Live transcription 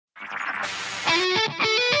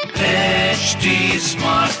HT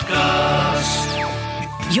Smartcast.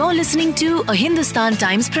 You're listening to a Hindustan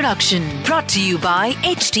Times production brought to you by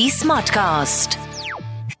HT Smartcast.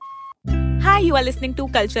 Hi, you are listening to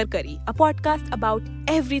Culture Curry, a podcast about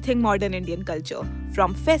everything modern Indian culture,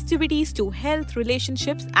 from festivities to health,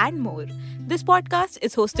 relationships and more. This podcast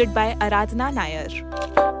is hosted by Aradhana Nair.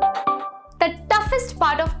 The toughest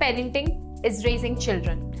part of parenting is raising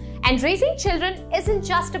children. And raising children isn't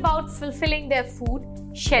just about fulfilling their food,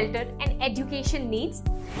 shelter and education needs.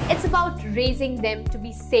 It's about raising them to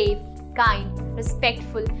be safe, kind,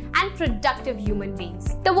 respectful and productive human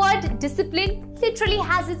beings. The word discipline literally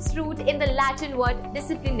has its root in the Latin word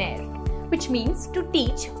disciplinare, which means to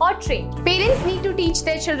teach or train. Parents need to teach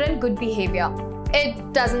their children good behavior.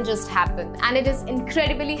 It doesn't just happen, and it is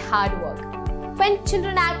incredibly hard work. When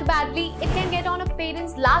children act badly, it can get on a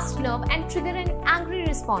parent's last nerve and trigger an angry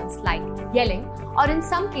response like yelling or in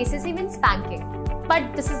some cases even spanking.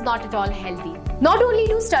 But this is not at all healthy. Not only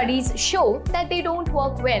do studies show that they don't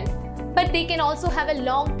work well, but they can also have a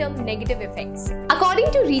long-term negative effects. According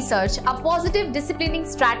to research, a positive disciplining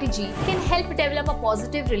strategy can help develop a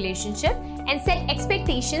positive relationship and set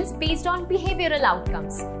expectations based on behavioral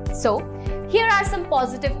outcomes. So, here are some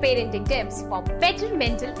positive parenting tips for better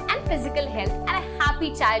mental and physical health and a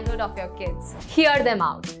happy childhood of your kids. Hear them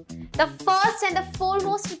out. The first and the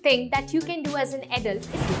foremost thing that you can do as an adult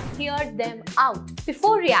is to hear them out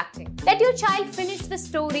before reacting. Let your child finish the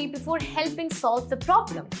story before helping solve the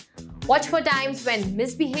problem. Watch for times when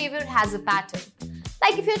misbehavior has a pattern.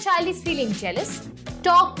 Like if your child is feeling jealous,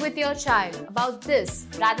 talk with your child about this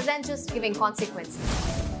rather than just giving consequences.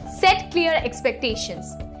 Set clear expectations.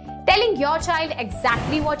 Telling your child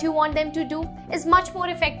exactly what you want them to do is much more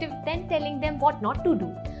effective than telling them what not to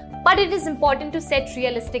do. But it is important to set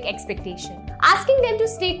realistic expectations. Asking them to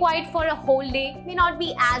stay quiet for a whole day may not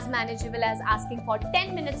be as manageable as asking for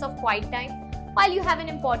 10 minutes of quiet time while you have an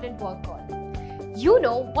important work call. You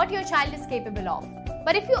know what your child is capable of,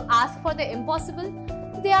 but if you ask for the impossible,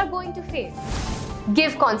 they are going to fail.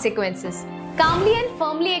 Give consequences. Calmly and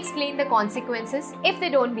firmly explain the consequences if they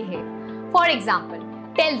don't behave. For example,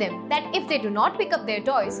 tell them that if they do not pick up their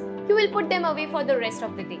toys, you will put them away for the rest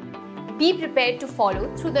of the day. Be prepared to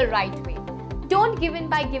follow through the right way. Don't give in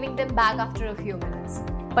by giving them back after a few minutes.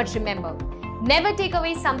 But remember, never take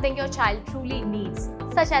away something your child truly needs,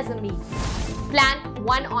 such as a meal. Plan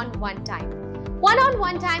one-on-one time.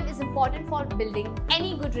 One-on-one time is important for building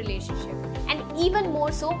any good relationship, and even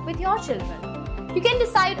more so with your children. You can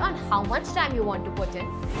decide on how much time you want to put in.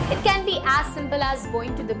 It can be as simple as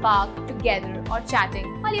going to the park together or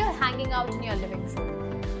chatting while you're hanging out in your living room.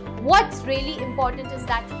 What's really important is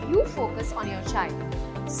that you focus on your child.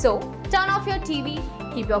 So, turn off your TV,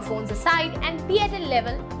 keep your phones aside, and be at a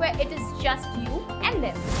level where it is just you and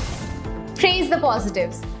them. Praise the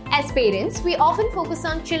positives. As parents, we often focus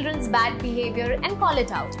on children's bad behavior and call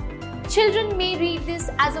it out. Children may read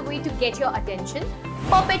this as a way to get your attention,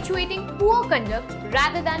 perpetuating poor conduct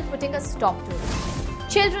rather than putting a stop to it.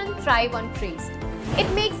 Children thrive on praise. It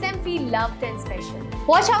makes them feel loved and special.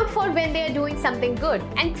 Watch out for when they are doing something good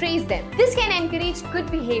and praise them. This can encourage good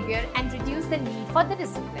behavior and reduce the need for the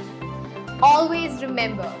discipline. Always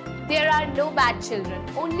remember, there are no bad children,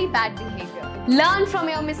 only bad behavior. Learn from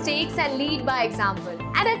your mistakes and lead by example.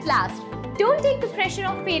 And at last, don't take the pressure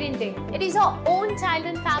of parenting. It is your own child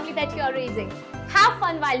and family that you are raising. Have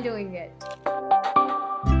fun while doing it.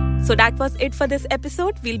 So that was it for this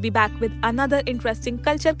episode. We'll be back with another interesting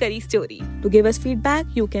Culture Curry story. To give us feedback,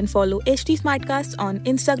 you can follow HT Smartcast on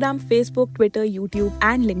Instagram, Facebook, Twitter, YouTube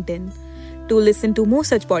and LinkedIn. To listen to more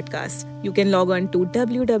such podcasts, you can log on to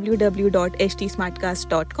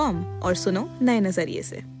www.htsmartcast.com or suno naye nazariye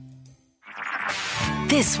se.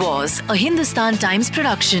 This was a Hindustan Times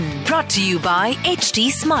production brought to you by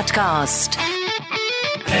HT Smartcast.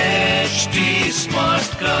 HT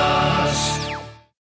Smartcast.